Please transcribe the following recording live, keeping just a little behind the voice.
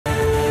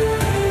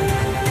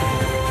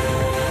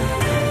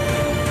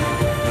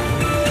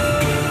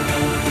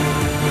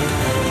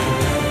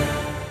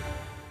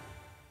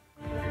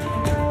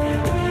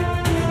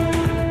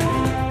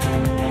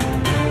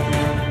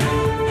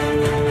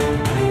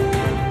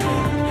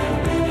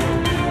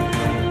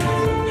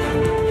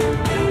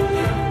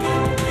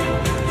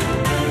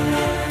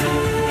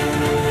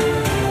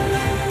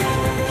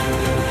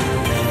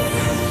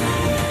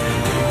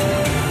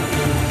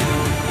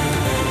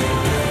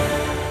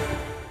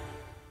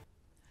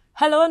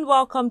Hello and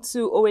welcome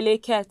to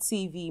Oweleketv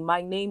TV.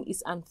 My name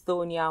is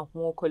Antonia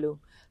Nwokolo.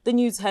 The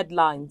news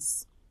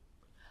headlines.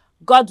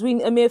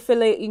 Godwin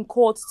Emefiele in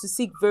court to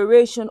seek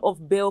variation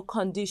of bail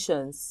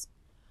conditions.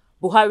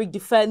 Buhari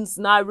defends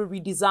NAIRA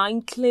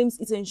redesign, claims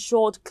it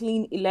ensured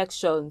clean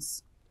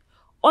elections.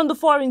 On the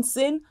foreign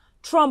scene,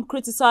 Trump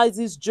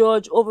criticizes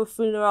judge over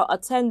funeral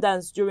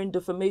attendance during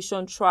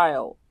defamation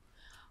trial.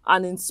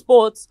 And in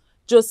sports,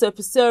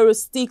 PESEIRO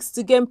sticks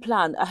to game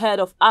plan ahead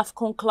of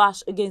AFCON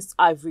clash against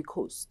Ivory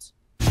Coast.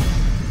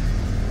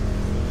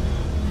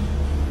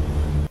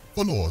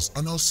 Follow us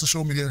on our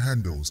social media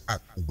handles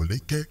at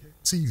Oweleketv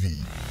TV.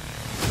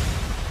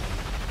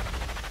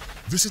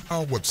 Visit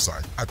our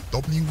website at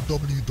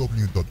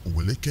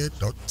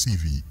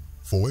www.oweleketv.tv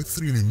for a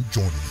thrilling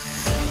journey.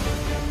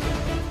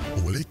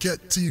 Oweleketv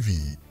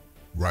TV,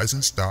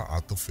 rising star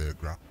at the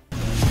fairground.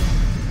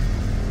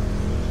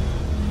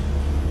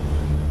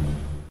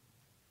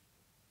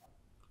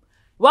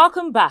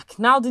 Welcome back.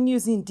 Now the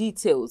news in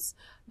details.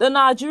 The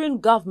Nigerian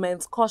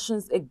government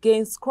cautions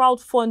against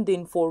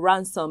crowdfunding for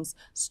ransoms,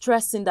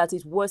 stressing that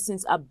it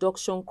worsens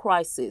abduction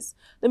crisis.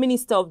 The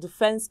Minister of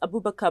Defense,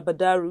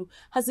 Abubakar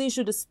has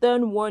issued a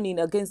stern warning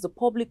against the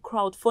public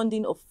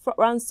crowdfunding of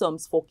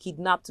ransoms for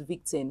kidnapped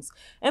victims,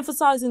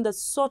 emphasizing that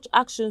such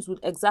actions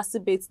would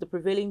exacerbate the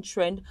prevailing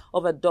trend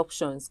of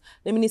abductions.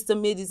 The minister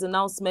made his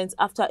announcement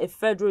after a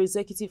Federal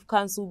Executive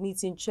Council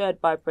meeting chaired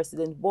by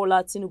President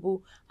Bola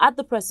Tinubu at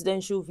the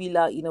Presidential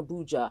Villa in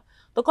Abuja.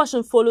 The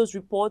caution follows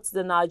reports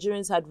that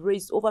Nigerians had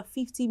raised over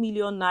 50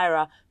 million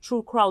naira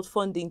through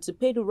crowdfunding to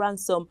pay the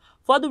ransom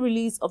for the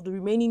release of the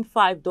remaining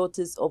 5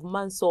 daughters of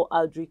Mansour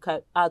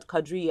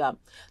al-Qadriya.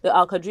 The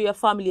al-Qadriya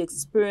family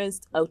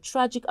experienced a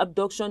tragic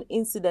abduction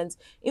incident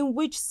in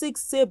which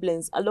 6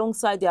 siblings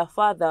alongside their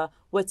father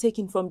were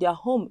taken from their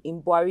home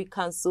in BUHARI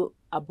Council,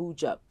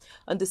 ABUJA,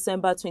 on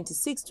December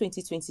 26,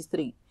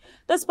 2023.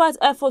 Despite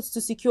efforts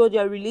to secure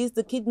their release,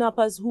 the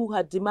kidnappers who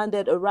had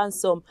demanded a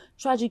ransom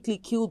tragically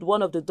killed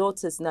one of the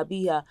daughters,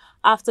 Nabiha,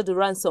 after the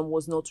ransom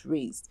was not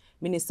raised.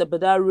 Minister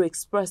Badaru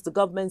expressed the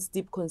government's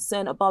deep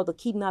concern about the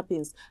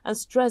kidnappings and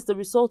stressed the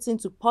resulting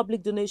to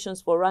public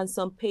donations for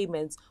ransom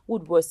payments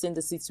would worsen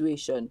the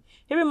situation.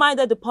 He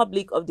reminded the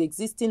public of the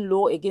existing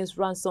law against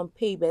ransom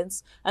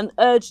payments and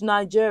urged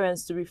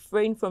Nigerians to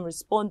refrain from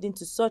responding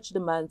to such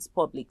demands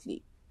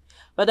publicly.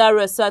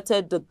 Badaru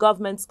asserted the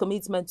government's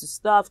commitment to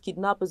starve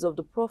kidnappers of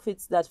the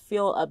profits that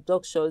fuel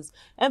abductions,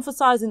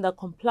 emphasizing that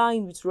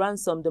complying with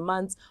ransom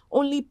demands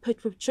only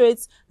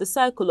perpetuates the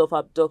cycle of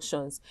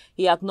abductions.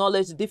 He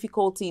acknowledged the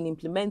difficulty in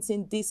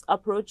implementing this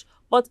approach,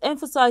 but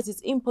emphasized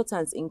its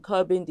importance in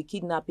curbing the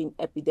kidnapping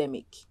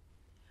epidemic.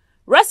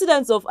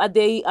 Residents of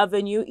Adeyi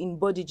Avenue in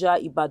Bodija,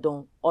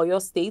 IBADAN,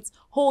 Oyo State,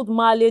 hold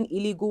Malian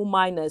illegal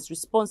miners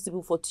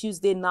responsible for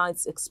Tuesday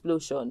night's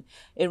explosion.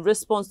 In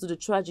response to the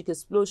tragic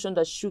explosion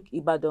that shook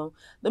Ibadan,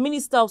 the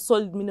Minister of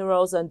Solid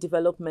Minerals and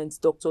Development,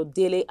 Dr.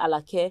 Dele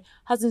Alake,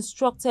 has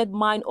instructed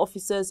mine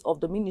officers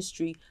of the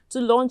ministry to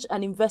launch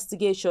an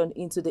investigation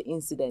into the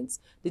incident.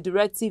 The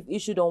directive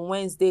issued on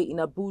Wednesday in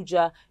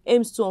Abuja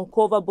aims to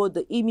uncover both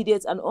the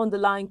immediate and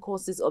underlying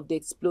causes of the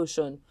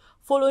explosion,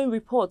 following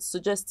reports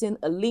suggesting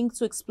a link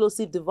to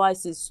explosive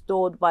devices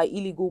stored by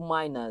illegal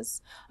miners.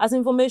 As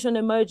information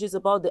emerges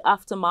about the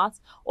aftermath,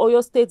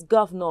 Oyo State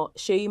Governor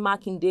Seyi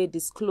Makinde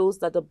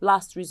disclosed that the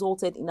blast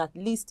resulted in at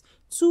least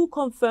 2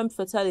 confirmed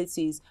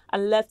fatalities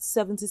and left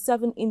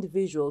 77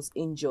 individuals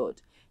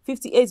injured.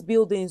 58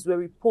 buildings were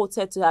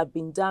reported to have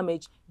been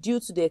damaged due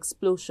to the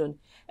explosion.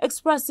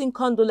 Expressing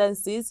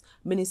condolences,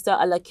 Minister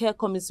Alake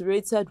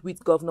commiserated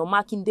with Governor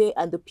Makinde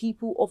and the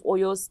people of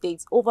Oyo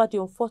State over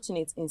the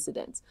unfortunate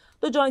incident.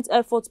 The joint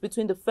efforts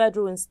between the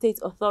federal and state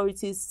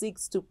authorities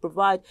seeks to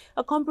provide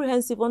a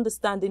comprehensive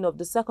understanding of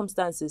the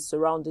circumstances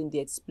surrounding the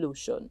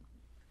explosion.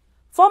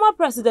 Former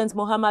President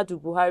Muhammadu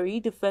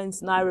Buhari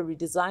defends NAIRA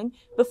redesign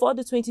before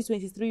the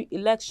 2023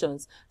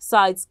 elections,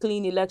 cites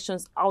clean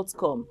elections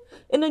outcome.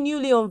 In a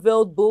newly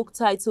unveiled book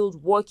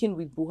titled Working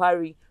with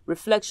Buhari,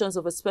 Reflections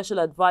of a Special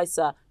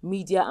Advisor,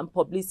 Media and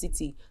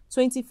Publicity,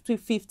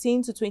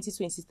 2015 to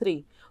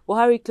 2023,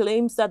 Buhari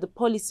claims that the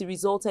policy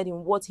resulted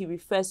in what he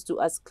refers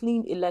to as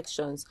clean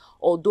elections,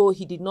 although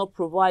he did not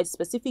provide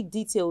specific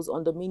details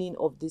on the meaning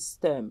of this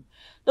term.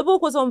 The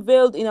book was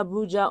unveiled in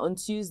Abuja on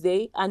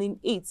Tuesday, and in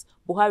it,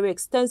 Buhari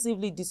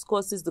extensively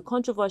discusses the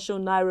controversial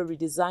NAIRA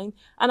redesign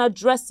and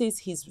addresses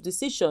his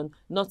decision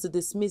not to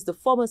dismiss the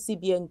former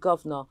CBN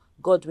governor,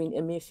 Godwin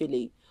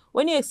Emefiele.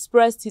 When he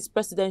expressed his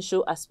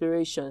presidential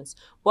aspirations,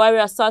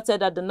 Buhari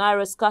asserted that the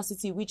naira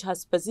scarcity which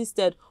has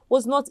persisted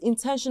was not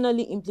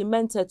intentionally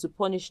implemented to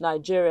punish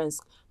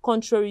Nigerians,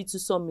 contrary to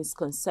some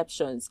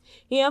misconceptions.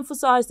 He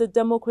emphasized that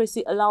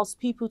democracy allows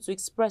people to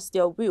express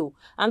their will,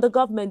 and the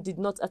government did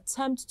not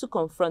attempt to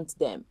confront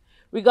them.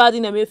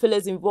 Regarding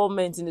Emefiele's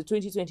involvement in the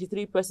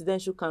 2023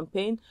 presidential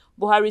campaign,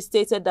 Buhari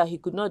stated that he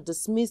could not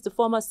dismiss the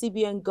former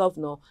CBN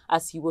governor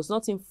as he was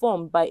not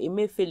informed by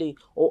Emefiele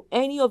or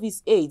any of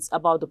his aides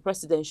about the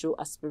presidential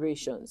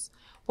aspirations.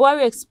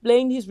 Buhari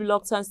explained his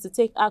reluctance to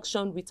take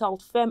action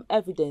without firm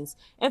evidence,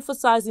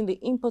 emphasizing the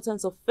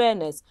importance of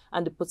fairness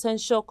and the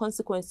potential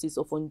consequences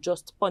of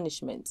unjust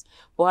punishment.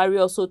 Buhari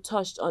also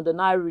touched on the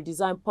NAIRA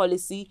redesign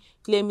policy,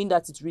 claiming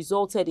that it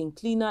resulted in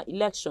cleaner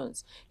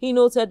elections. He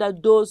noted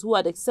that those who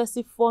had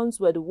excessive funds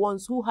were the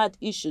ones who had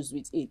issues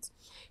with it.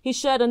 He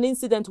shared an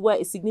incident where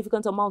a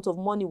significant amount of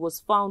money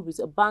was found with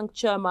a bank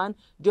chairman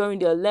during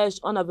the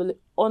alleged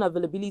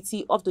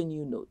unavailability of the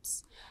new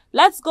notes.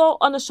 Let's go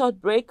on a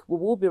short break. We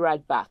will be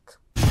right back.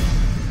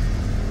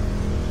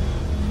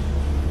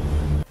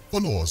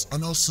 Follow us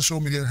on our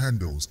social media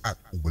handles at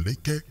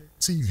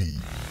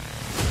Oweleketv.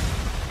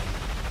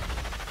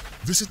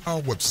 Visit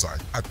our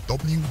website at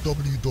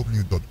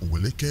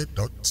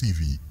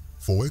www.oweleketv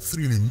for a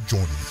thrilling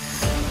journey.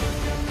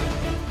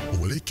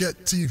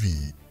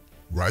 Oweleketv,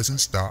 rising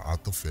star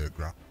at the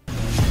fairground.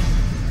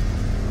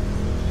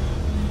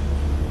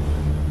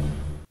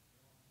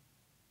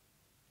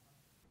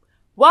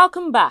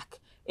 Welcome back.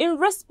 In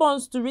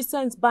response to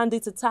recent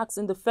bandit attacks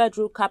in the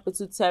Federal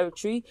Capital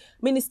Territory,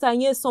 Minister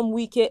Nyesom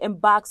WIKE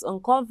embarks on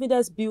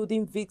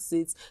confidence-building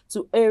visits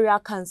to area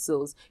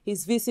councils.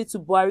 His visit to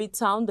Buhari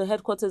Town, the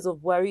headquarters of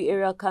Buhari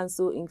Area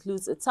Council,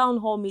 includes a town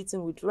hall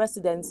meeting with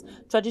residents,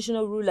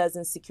 traditional rulers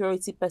and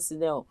security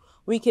personnel.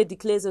 WIKE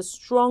declares a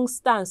strong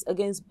stance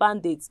against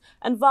bandits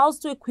and vows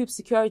to equip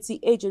security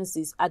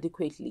agencies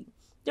adequately.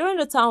 During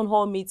the town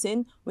hall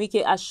meeting,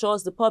 WIKE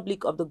assures the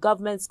public of the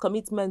government's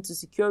commitment to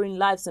securing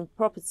lives and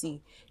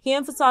property. He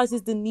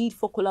emphasizes the need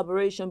for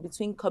collaboration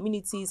between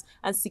communities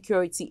and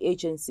security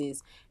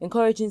agencies,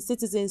 encouraging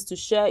citizens to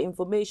share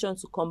information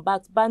to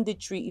combat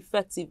banditry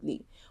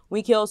effectively.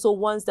 WIKE also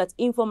warns that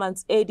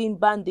informants aiding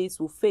bandits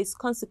will face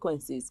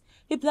consequences.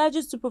 He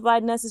pledges to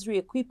provide necessary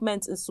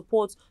equipment and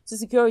support to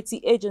security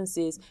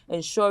agencies,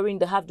 ensuring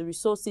they have the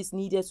resources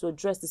needed to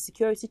address the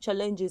security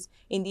challenges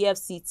in the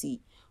FCT.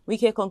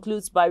 WIKE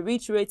concludes by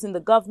reiterating the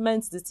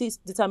government's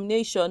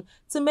determination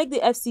to make the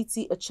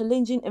FCT a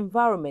challenging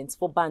environment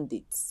for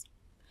bandits.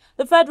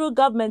 The federal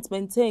government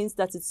maintains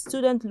that its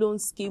student loan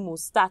scheme will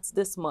start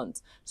this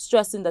month,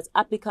 stressing that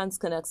applicants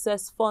can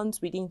access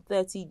funds within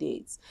 30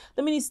 days.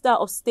 The Minister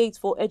of State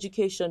for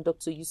Education,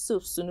 Dr.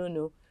 Yusuf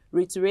Sununu,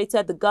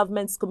 reiterated the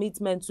government's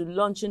commitment to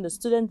launching the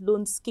student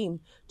loan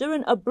scheme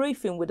during a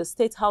briefing with the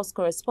State House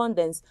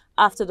correspondents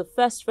after the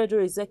first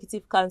Federal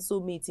Executive Council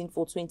meeting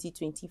for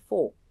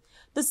 2024.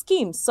 The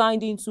scheme,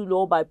 signed into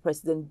law by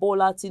President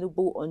Bola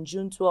Tinubu on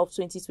June 12,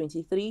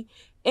 2023,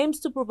 aims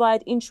to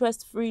provide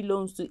interest-free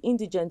loans to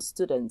indigent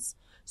students.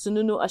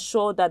 Sununu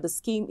assured that the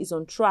scheme is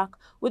on track,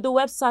 with the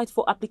website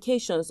for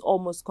applications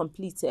almost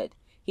completed.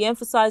 He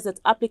emphasized that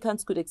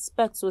applicants could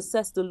expect to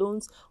access the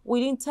loans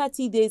within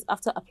 30 days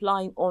after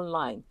applying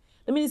online.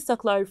 The minister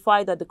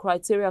clarified that the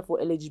criteria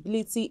for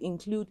eligibility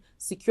include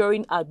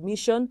securing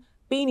admission,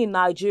 being in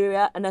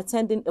Nigeria, and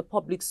attending a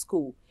public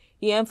school.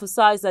 He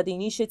emphasized that the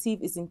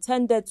initiative is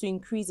intended to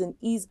increase and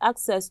ease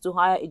access to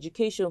higher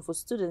education for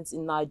students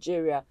in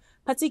Nigeria,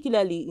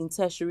 particularly in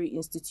tertiary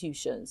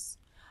institutions.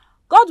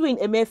 Godwin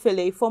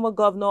Emefiele, former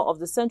governor of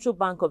the Central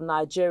Bank of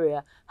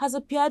Nigeria, has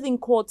appeared in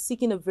court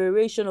seeking a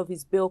variation of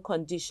his bail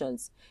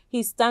conditions.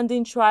 He is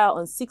standing trial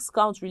on 6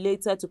 counts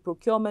related to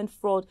procurement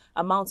fraud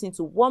amounting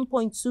to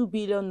 1.2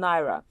 billion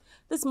naira.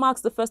 This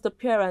marks the first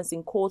appearance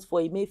in court for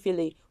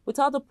Emefiele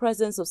without the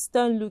presence of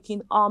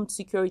stern-looking armed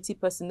security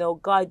personnel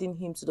guiding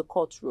him to the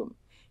courtroom.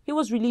 He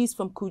was released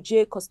from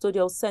Kuje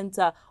Custodial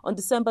Center on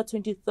December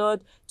 23,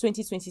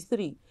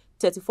 2023,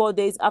 34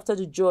 days after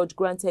the judge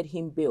granted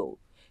him bail.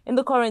 In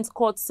the current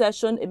court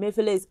session,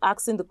 Emefiele is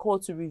asking the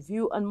court to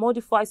review and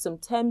modify some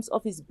terms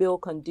of his bail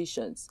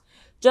conditions.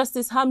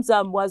 Justice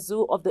Hamza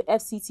Mwazu of the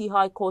FCT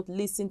High Court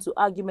listened to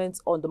arguments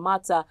on the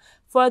matter.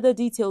 Further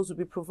details will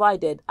be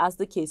provided as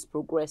the case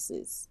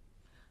progresses.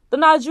 The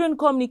Nigerian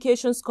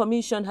Communications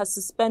Commission has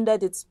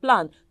suspended its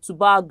plan to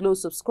bar Glo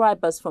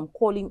subscribers from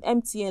calling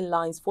MTN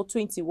lines for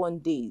 21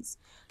 days.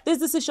 This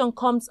decision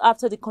comes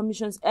after the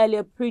Commission's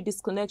earlier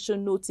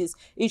pre-disconnection notice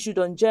issued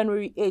on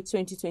January 8,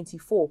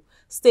 2024,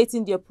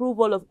 stating the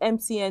approval of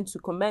MTN to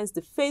commence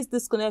the phased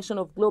disconnection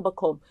of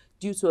Globacom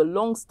due to a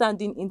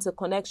long-standing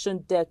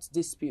interconnection debt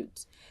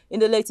dispute.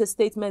 In the latest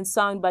statement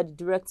signed by the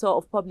Director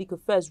of Public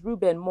Affairs,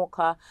 Ruben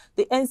Moka,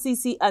 the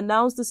NCC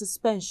announced the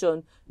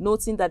suspension,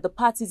 noting that the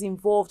parties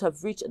involved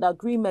have reached an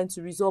agreement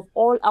to resolve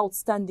all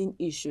outstanding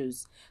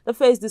issues. The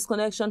phased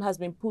disconnection has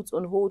been put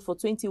on hold for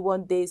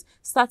 21 days,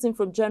 starting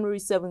from January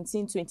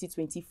 17,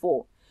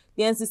 2024.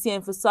 The NCC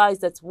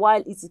emphasized that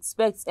while it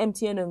expects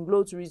MTN and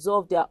Glo to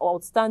resolve their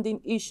outstanding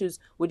issues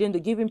within the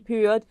given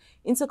period,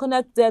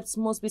 interconnect debts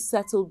must be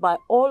settled by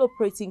all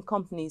operating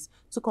companies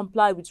to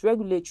comply with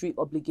regulatory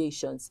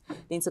obligations.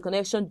 The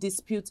interconnection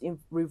dispute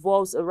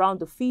revolves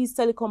around the fees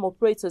telecom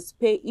operators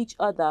pay each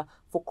other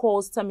for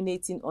calls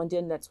terminating on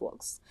their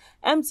networks.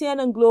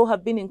 MTN and Glo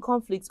have been in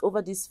conflict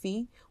over this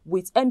fee,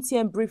 with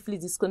MTN briefly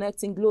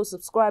disconnecting Glo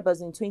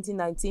subscribers in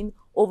 2019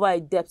 over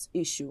a debt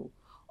issue.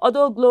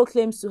 Although Glo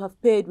claims to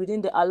have paid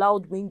within the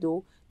allowed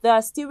window, there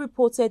are still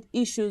reported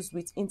issues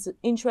with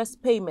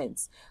interest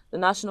payments. The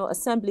National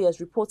Assembly has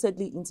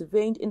reportedly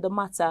intervened in the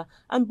matter,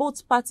 and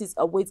both parties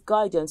await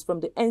guidance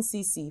from the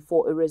NCC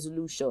for a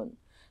resolution.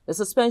 The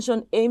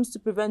suspension aims to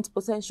prevent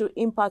potential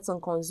impacts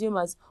on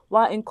consumers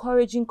while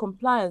encouraging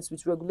compliance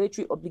with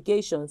regulatory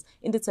obligations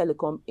in the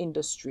telecom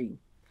industry.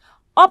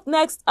 Up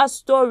next are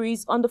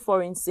stories on the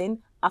foreign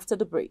scene after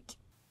the break.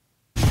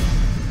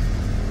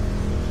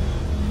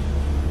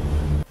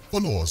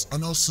 Follow us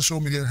on our social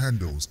media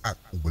handles at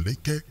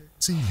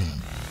Oweleketv.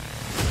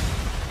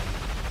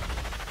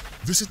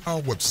 Visit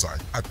our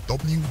website at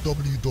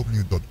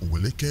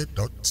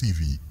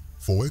www.oweleketv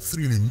for a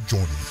thrilling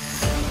journey.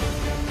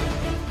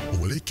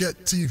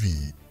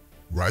 Oweleketv,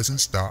 rising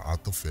star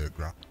at the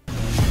fairground.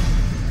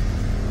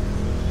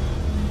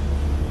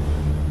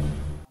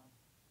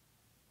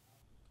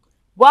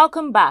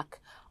 Welcome back.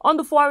 On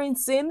the foreign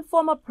scene,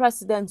 former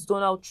President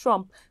Donald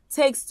Trump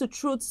takes to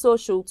Truth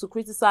Social to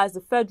criticize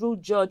the federal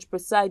judge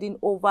presiding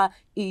over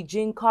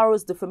Jean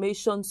Carroll's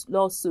defamation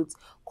lawsuit,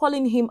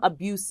 calling him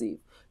abusive.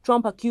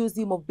 Trump accused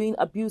him of being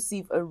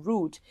abusive and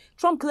rude.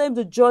 Trump claimed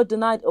the judge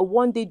denied a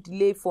one-day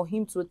delay for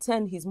him to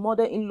attend his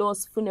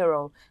mother-in-law's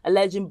funeral,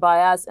 alleging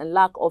bias and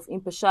lack of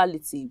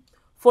impartiality.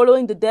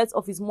 Following the death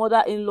of his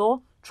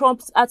mother-in-law,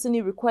 Trump's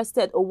attorney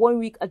requested a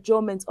one-week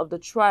adjournment of the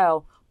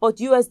trial, but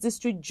U.S.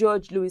 District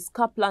Judge Louis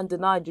Kaplan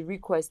denied the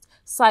request,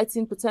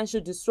 citing potential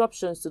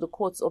disruptions to the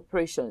court's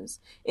operations.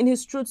 In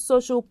his Truth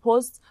Social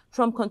post,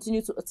 Trump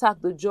continued to attack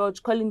the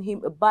judge, calling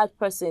him a bad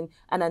person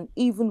and an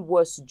even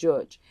worse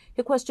judge.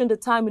 He questioned the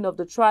timing of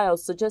the trial,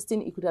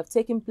 suggesting it could have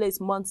taken place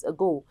months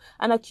ago,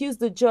 and accused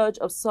the judge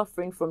of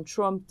suffering from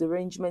Trump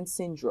derangement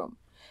syndrome.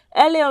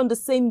 Earlier on the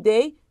same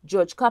day,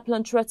 Judge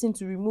Kaplan threatened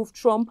to remove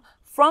Trump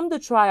from the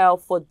trial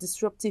for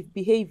disruptive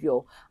behavior,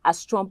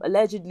 as Trump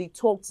allegedly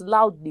talked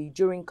loudly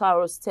during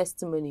Carroll's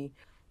testimony,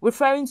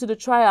 referring to the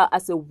trial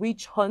as a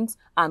witch hunt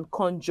and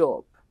con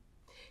job.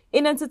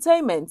 In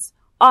entertainment,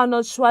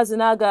 Arnold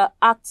Schwarzenegger,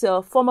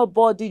 actor, former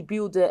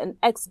bodybuilder and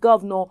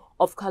ex-governor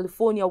of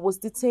California, was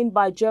detained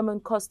by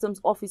German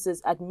customs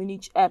officers at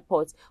Munich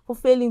airport for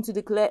failing to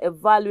declare a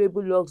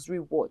valuable luxury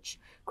watch.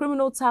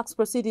 Criminal tax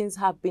proceedings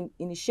have been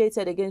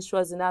initiated against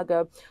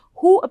Schwarzenegger,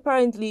 who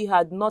apparently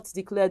had not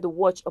declared the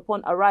watch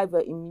upon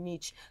arrival in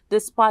Munich,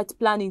 despite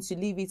planning to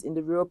leave it in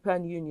the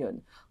European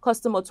Union.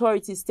 Custom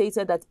authorities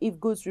stated that if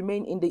goods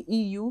remain in the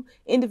EU,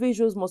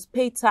 individuals must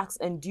pay tax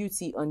and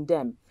duty on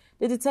them.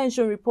 The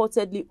detention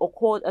reportedly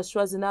occurred as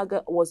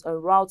Schwarzenegger was en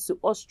route to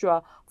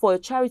Austria for a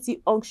charity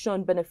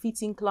auction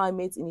benefiting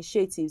climate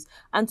initiatives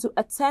and to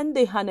attend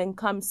the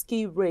Hahnenkamm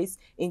ski race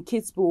in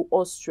Kitzbühel,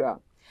 Austria.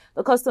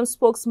 The customs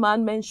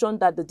spokesman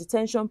mentioned that the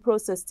detention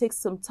process takes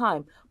some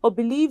time, but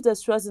believed that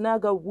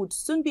Schwarzenegger would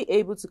soon be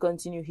able to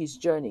continue his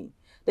journey.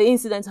 The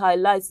incident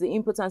highlights the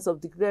importance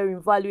of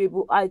declaring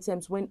valuable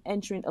items when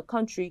entering a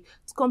country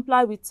to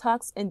comply with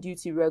tax and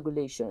duty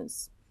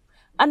regulations.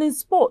 And in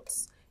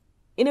sports,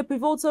 in a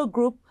pivotal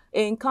group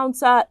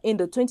encounter in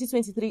the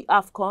 2023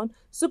 AFCON,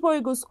 Super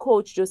Eagles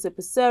coach Joseph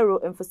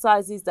PESEIRO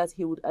emphasizes that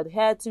he would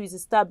adhere to his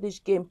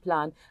established game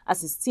plan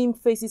as his team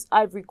faces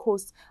Ivory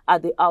Coast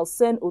at the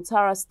Alassane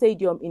Ouattara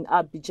Stadium in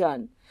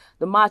Abidjan.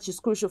 The match is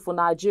crucial for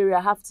Nigeria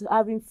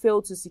having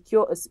failed to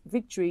secure a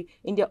victory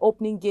in their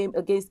opening game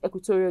against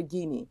Equatorial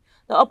Guinea.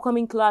 The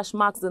upcoming clash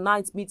marks the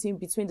ninth meeting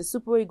between the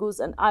Super Eagles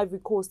and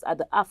Ivory Coast at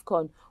the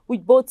AFCON,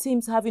 with both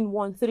teams having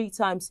won 3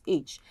 times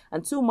each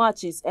and 2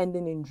 matches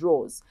ending in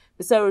draws.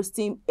 PESEIRO's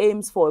team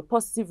aims for a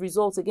positive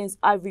result against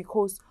Ivory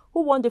Coast,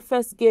 who won the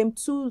first game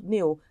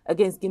 2-0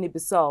 against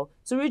Guinea-Bissau,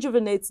 to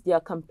rejuvenate their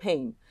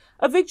campaign.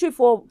 A victory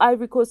for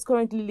Ivory Coast,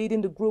 currently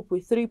leading the group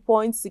with 3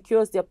 points,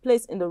 secures their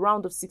place in the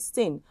round of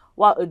 16,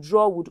 while a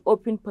draw would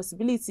open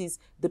possibilities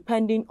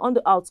depending on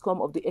the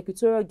outcome of the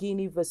Equatorial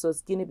Guinea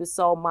versus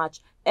Guinea-Bissau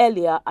match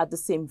earlier at the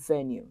same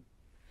venue.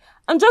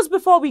 And just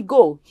before we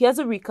go, here's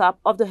a recap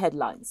of the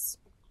headlines.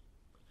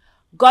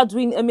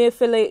 Godwin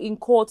Emefiele in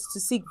court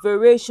to seek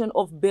variation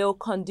of bail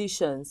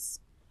conditions.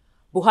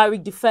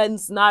 Buhari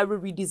defends NAIRA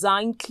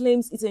redesign,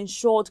 claims it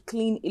ensured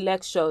clean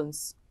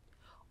elections.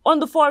 On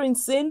the foreign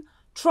scene,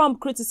 Trump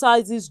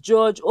criticizes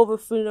judge over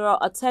funeral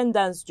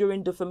attendance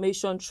during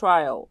defamation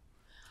trial.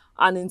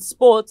 And in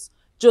sports,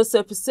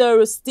 Joseph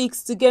PESEIRO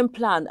sticks to game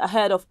plan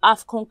ahead of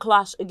AFCON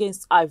clash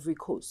against Ivory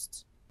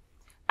Coast.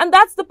 And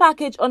that's the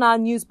package on our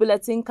news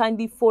bulletin.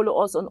 Kindly follow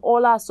us on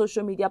all our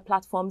social media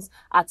platforms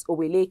at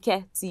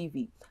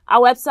Oweleketv.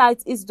 Our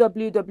website is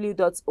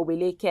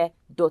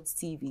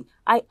www.oweleke.tv.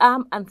 I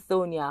am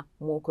Antonia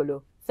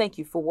Mokolo. Thank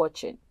you for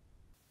watching.